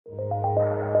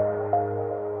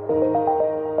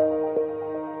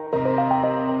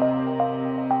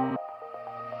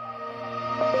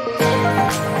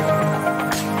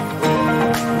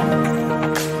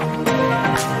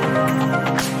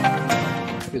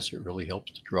practice, it really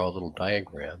helps to draw little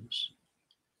diagrams.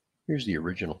 Here's the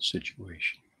original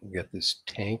situation. We've got this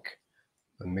tank,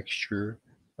 a mixture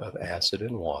of acid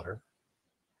and water.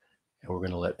 And we're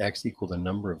going to let x equal the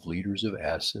number of liters of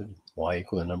acid, y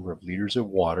equal the number of liters of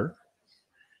water.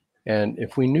 And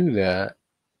if we knew that,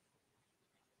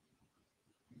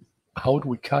 how would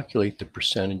we calculate the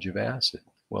percentage of acid?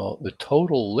 Well, the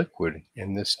total liquid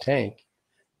in this tank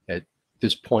at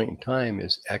this point in time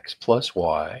is x plus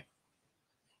y,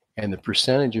 and the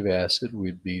percentage of acid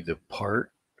would be the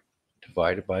part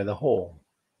divided by the whole.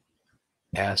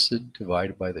 Acid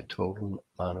divided by the total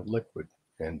amount of liquid.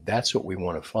 And that's what we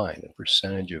want to find, the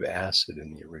percentage of acid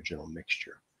in the original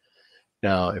mixture.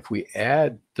 Now, if we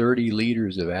add 30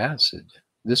 liters of acid,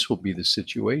 this will be the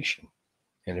situation.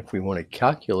 And if we want to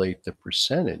calculate the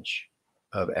percentage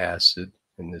of acid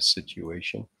in this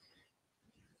situation,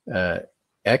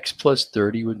 x plus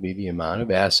 30 would be the amount of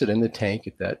acid in the tank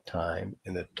at that time,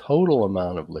 and the total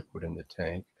amount of liquid in the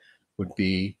tank would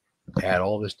be, add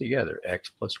all this together,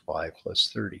 x plus y plus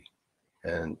 30.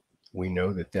 And we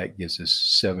know that that gives us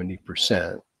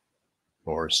 70%,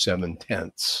 or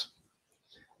 7/10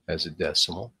 as a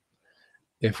decimal.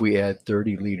 If we add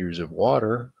 30 liters of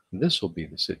water, this will be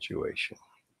the situation.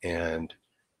 And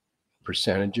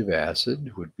percentage of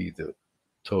acid would be the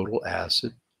total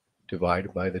acid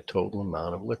divided by the total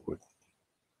amount of liquid,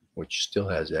 which still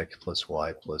has x plus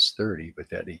y plus 30, but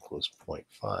that equals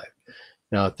 0.5.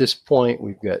 Now at this point,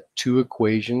 we've got two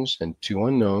equations and two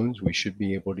unknowns. We should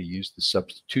be able to use the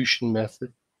substitution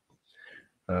method.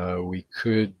 We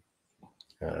could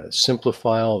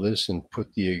simplify all this and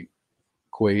put the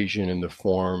equation in the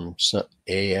form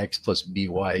ax plus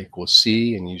by equals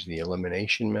c and use the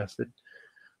elimination method.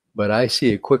 But I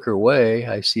see a quicker way.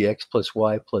 I see x plus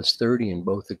y plus 30 in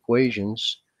both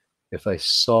equations. If I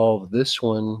solve this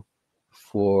one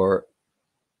for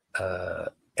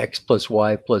x plus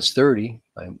y plus 30,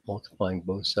 I'm multiplying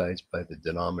both sides by the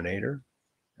denominator.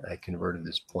 I converted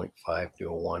this 0.5 to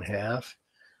a 1/2.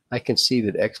 I can see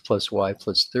that x plus y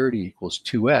plus 30 equals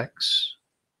 2x.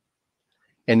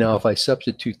 And now if I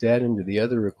substitute that into the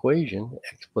other equation,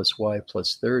 x plus y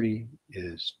plus 30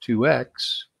 is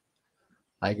 2x.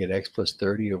 I get x plus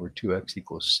 30 over 2x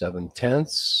equals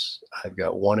 7/10. I've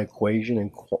got one equation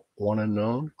and one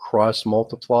unknown. Cross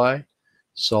multiply,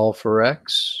 solve for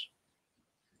x,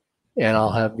 and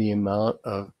I'll have the amount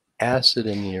of acid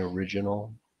in the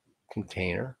original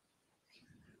container.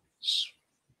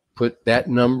 Put that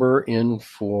number in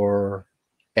for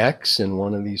x in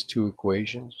one of these two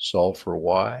equations, solve for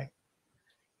y,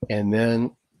 and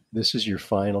then this is your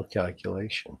final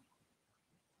calculation.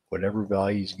 Whatever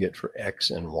values you get for x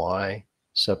and y,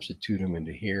 substitute them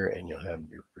into here and you'll have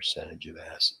your percentage of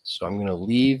acid. So I'm going to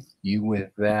leave you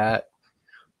with that.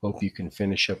 Hope you can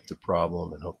finish up the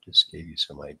problem and hope this gave you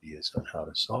some ideas on how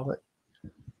to solve it.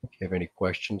 If you have any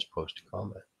questions, post a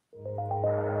comment.